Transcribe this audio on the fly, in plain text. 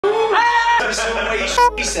somewhere you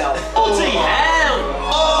shit yourself. Bloody hell!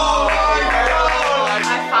 Oh my god! I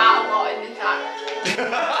fart a lot in this act.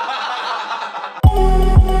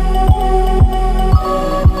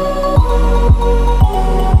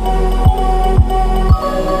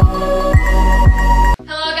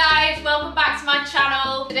 Hello guys, welcome back to my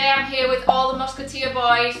channel. Today I'm here with all the Musketeer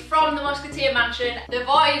boys from the Musketeer Mansion. The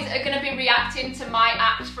boys are going to be reacting to my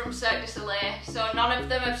act from Cirque du Soleil, so none of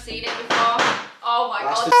them have seen it before. Oh my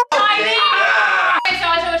god. Okay, so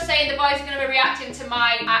as I was saying, the boys are going to be reacting to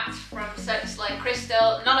my act from Cirque du Soleil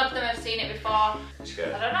Crystal. None of them have seen it before. It's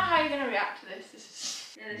good. I don't know how you're going to react to this.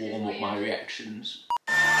 This Warm is up my weird. reactions.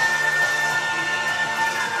 Oh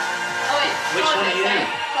wait, Which one are you?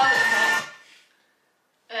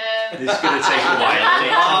 This is going to take a while, isn't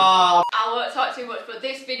it? I won't talk too much, but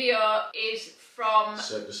this video is from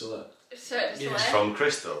Cirque du Soleil. Cirque du Soleil. It's from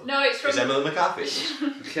Crystal. No, it's from... Is Emily McCarthy?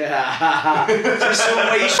 Somewhere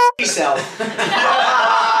you shit yourself.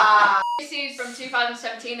 This is from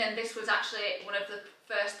 2017 and this was actually one of the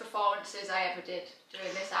first performances I ever did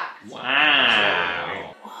during this act.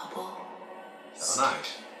 Wow. Is that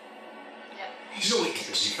nice? Yep. No, it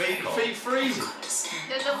is. Your feet cold. Feet freezing.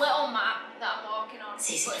 There's a little map that I'm walking on, but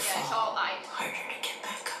yeah, it's all light. Harder to get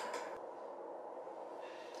back up.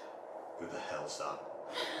 Who the hell's that?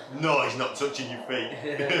 No, he's not touching your feet.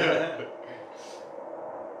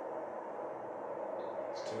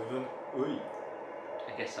 It's two of them. Oi. I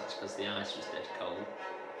guess that's because the ice was dead cold.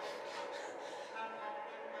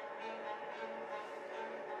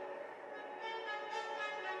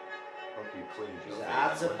 Hope you cleaned your It feet.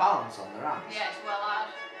 adds a Emily. balance on the ramp. Yeah, it's well hard.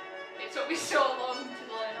 It took me so long to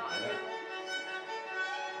learn how to do it.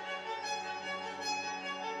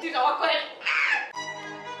 It's awkward.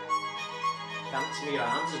 Dance with your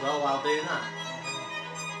hands as well while doing that.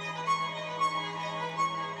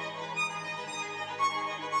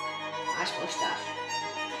 Nice moustache.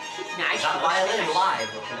 Nice. Is that violin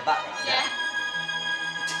live up in the background? Yeah.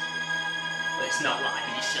 But it's not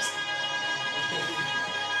live, it's just...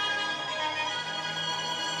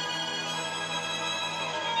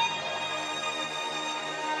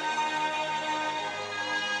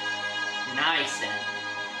 Nice then.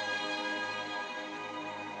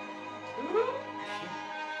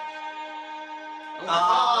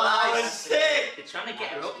 Oh, that was sick! They're trying to get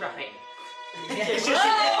her up right. It's just...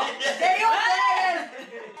 Stay up there!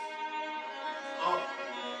 Oh.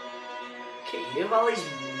 Look at you, all these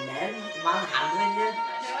men manhandling you.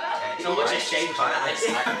 It's almost a shame trying this. I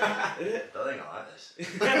don't think I like this. Do you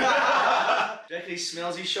reckon he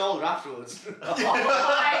smells his shoulder afterwards? Oh my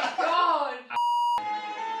god!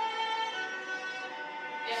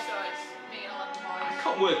 Yeah, so it's me and 11 I boys.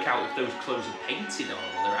 can't work out if those clothes are painted on or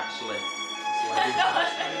they're actually.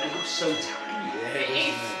 They look so tiny. It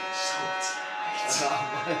is. So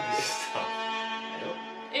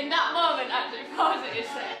In that moment, actually, pause it is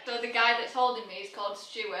set. So the guy that's holding me is called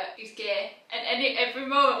Stuart. He's gay, and every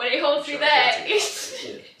moment when he holds me there, he's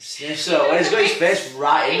So when he's got his face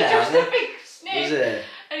right in there, just hasn't a big he? snake. Is it?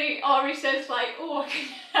 And he says like, "Oh,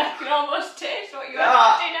 I can almost taste what you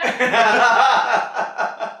had for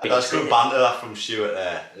dinner." That's good banter that from Stuart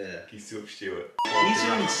there. Yeah. He's up Stuart. He's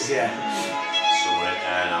doing Yeah. So we're in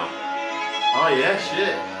there now. Oh yeah,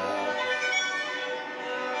 shit.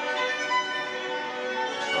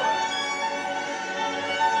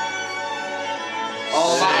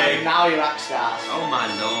 Oh man, Sick. now your act starts. Oh my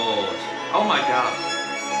lord. Oh my god.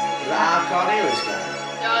 Is that our Cornelius guy?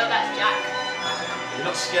 No, that's Jack. You're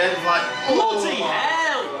not scared of like... Bloody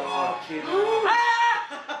hell! Fucking...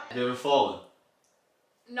 Have you ever fallen?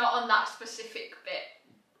 Not on that specific bit.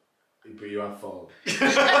 But you have fallen.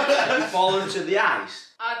 Have you fallen to the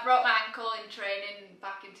ice? I broke my ankle in training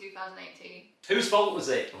back in 2018. Whose fault was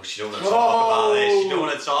it? Oh, she don't want to talk about this. She don't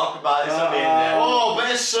want to talk about this on the internet. Oh,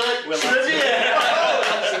 bit of Cirque trivia!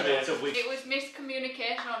 It was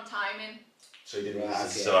miscommunication on timing. So he didn't. Right, okay.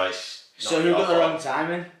 So it's So not who your got the fault. wrong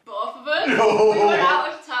timing? Both of us. No. We were out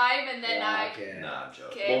of time, and then Right, I. okay. Nah, I'm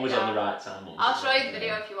joking. came One was on down. the right time. One was I'll on show the you right the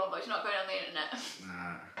video if you want, but it's not going on the internet.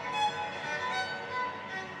 Nah.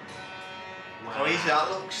 How easy that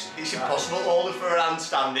looks. It's impossible to hold her for her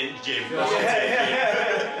handstand in the gym.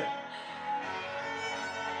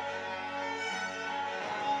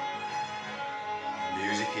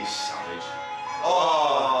 Music is savage.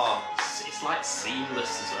 Oh! It's like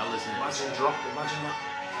seamless as well, isn't it? Imagine that.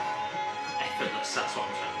 Effortless, that's what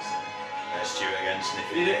I'm trying to say. There's Stuart again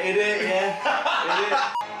sniffing. It, yeah.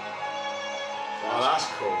 Oh, that's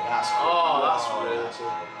cool. That's cool. Oh, that's really really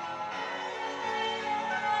cool.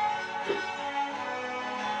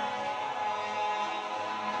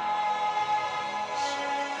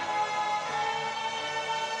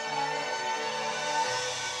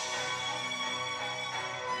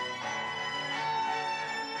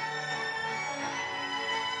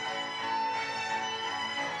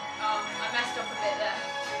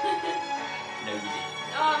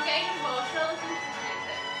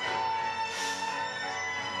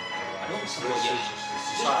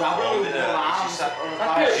 Just grab her with your arms.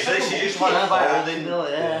 She just like holding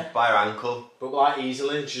by her ankle. But like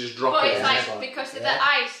easily, and she just dropped But it. it's like, because of the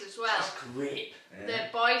ice as well. It's grip. The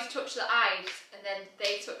boys touch the ice and then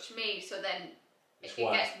they touch me, so then it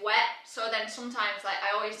wet. gets wet. So then sometimes, like,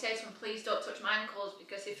 I always say to him, please don't touch my ankles,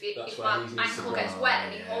 because if That's my where he needs to ankle go. gets wet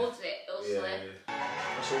and he holds it, it'll slip.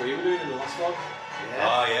 That's what we were doing in the last vlog. Yeah.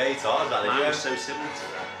 Oh yeah, he taught us that. Mine was so similar to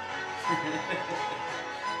that.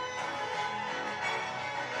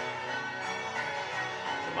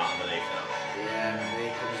 The man beneath now. Yeah, and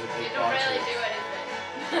he comes a You big don't really do anything.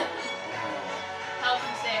 Health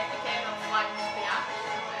and safety came and flagged the act.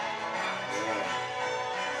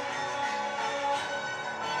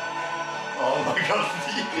 Oh my god,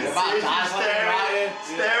 you can You're about see to die, she's wasn't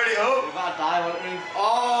you? staring it up. You're about to die, wasn't you?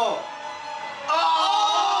 Oh!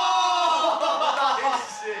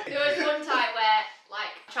 There was one time where,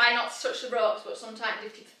 like, try not to touch the ropes, but sometimes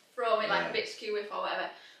if you throw me like a bit skew whiff or whatever.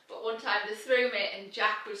 But one time they threw me and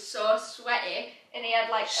Jack was so sweaty and he had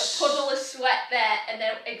like a puddle of sweat there, and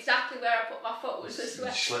then exactly where I put my foot was the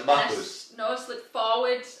sweat. Slipped backwards? No, slipped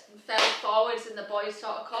forwards and fell forwards, and the boys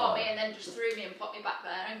sort of caught me and then just threw me and put me back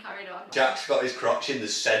there and carried on. Jack's got his crotch in the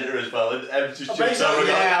centre as well, and Em just jumps Oh, over.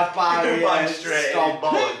 yeah, bang straight in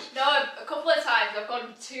bollocks. No, a couple of times I've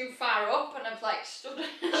gone too far up and I've like stood on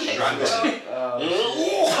it. Strangled.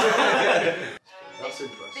 That's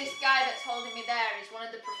impressive. This guy that's holding me there is one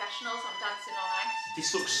of the professionals on Dancing on Ice.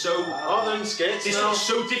 This looks so. Oh, they're in skates This now. looks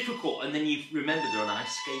so difficult, and then you remember they're on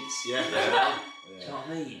ice skates. Yeah. Do you know what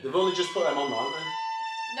I mean? They've only just put them on, haven't they?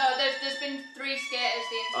 No, there's been 3 skaters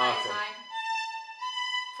the entire Okay. time.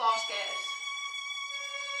 4 skaters.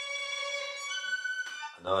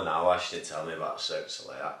 I know now why she didn't tell me about Cirque du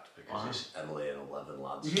Soleil act, because it's Emily and 11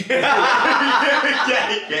 lads. Getting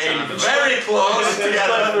very close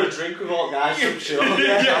together. For a drink with all guys from show. 11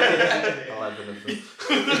 of them.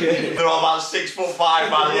 They're all about 6'5" by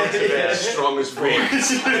the looks of it. Strong as fuck.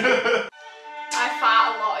 I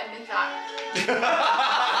fart a lot in this act.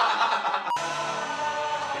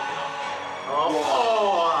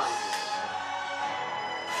 Oh.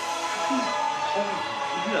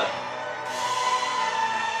 Yeah.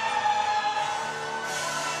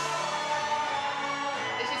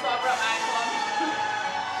 This is what I brought my ankle on.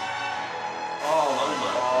 Oh my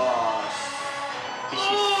gosh. This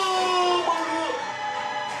is.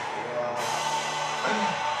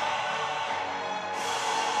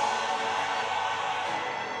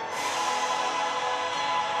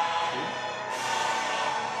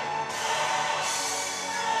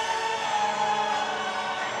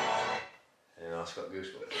 I've got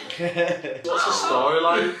goosebumps. What's the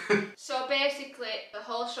storyline? So basically, the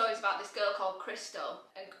whole show is about this girl called Crystal,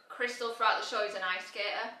 and Crystal throughout the show is an ice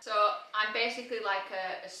skater. So I'm basically like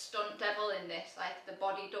a stunt devil in this, like the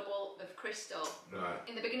body double of Crystal. Right.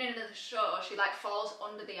 In the beginning of the show, she like falls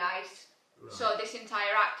under the ice. Right. So this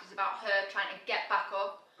entire act is about her trying to get back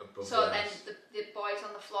up. So then the boys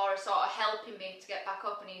on the floor are sort of helping me to get back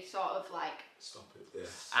up, and he's sort of like... Stop it, yeah.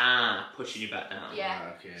 Ah, pushing you back down. Yeah.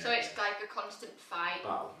 Ah, okay. So it's like a constant fight.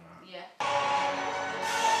 Battle. Yeah.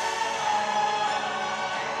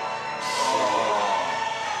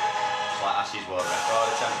 It's like Ash's world record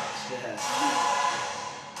attempt. Yeah.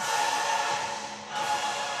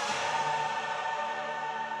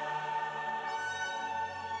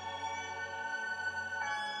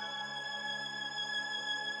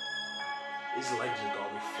 His legs have got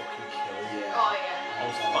to be fucking killed. Yeah. Oh yeah.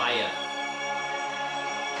 On fire.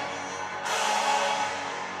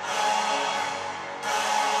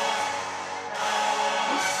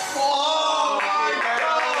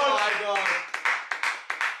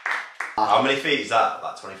 How many feet is that?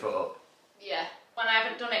 Like 20 foot up? Yeah. When I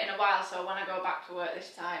haven't done it in a while, so when I go back to work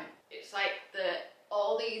this time, it's like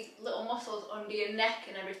all these little muscles under your neck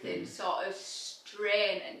and everything sort of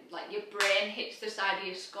strain, and like your brain hits the side of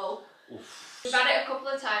your skull. Oof. We've had it a couple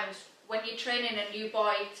of times when you're training a new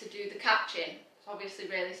boy to do the catching. It's obviously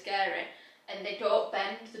really scary, and they don't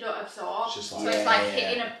bend, they don't absorb. Just so it's like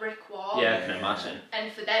hitting a brick wall. Yeah, I can imagine.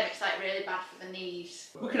 And for them, it's like really bad for the knees.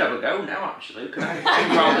 We could have a go now, actually. We could have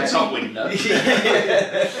around the top window.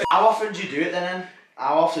 How often do you do it then?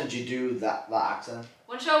 How often do you do that act then?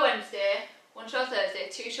 One show Wednesday, one show Thursday,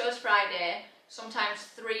 2 shows Friday, sometimes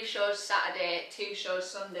 3 shows Saturday, 2 shows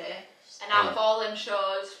Sunday. And out of all them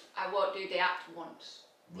shows, I won't do the act once.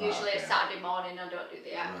 Right, Usually okay. a Saturday morning I don't do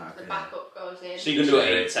the act. Right, The okay. backup goes in. So you can do it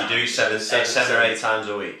 8 times. You do seven or 8 times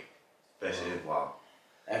a week. Basically, wow.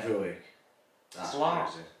 Every week. That's Wow.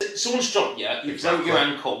 crazy. Someone stopped you, you Exactly. broke your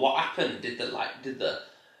ankle, what happened?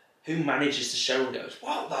 Who manages the show and goes,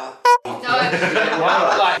 what the No,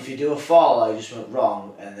 Like, if you do a fall or you just went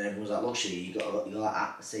wrong and then everyone's like, look, you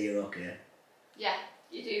gotta say you're okay. Yeah,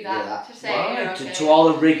 you do that, to say you're okay. To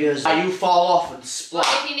all the riggers, you fall off and splat.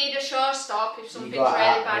 But if you need a show stop, if something's really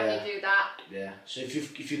bad, you do that. Yeah, so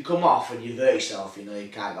if you come off and you hurt yourself, you know you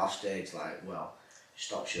can't go off stage, like, well,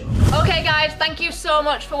 stop show. Okay guys, thank you so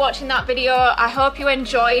much for watching that video. I hope you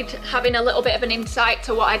enjoyed having a little bit of an insight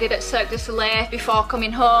to what I did at Cirque du Soleil before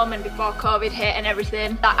coming home and before COVID hit and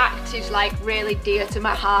everything. That act is like really dear to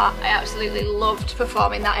my heart. I absolutely loved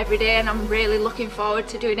performing that every day and I'm really looking forward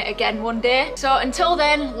to doing it again one day. So until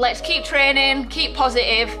then, let's keep training, keep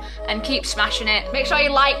positive and keep smashing it. Make sure you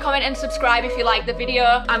like, comment and subscribe if you like the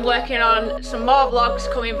video. I'm working on some more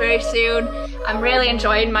vlogs coming very soon. I'm really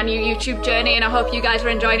enjoying my new YouTube journey and I hope you guys are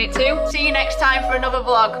enjoying it too. See you next time for another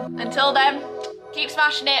vlog. Until then, keep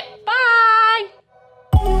smashing it. Bye!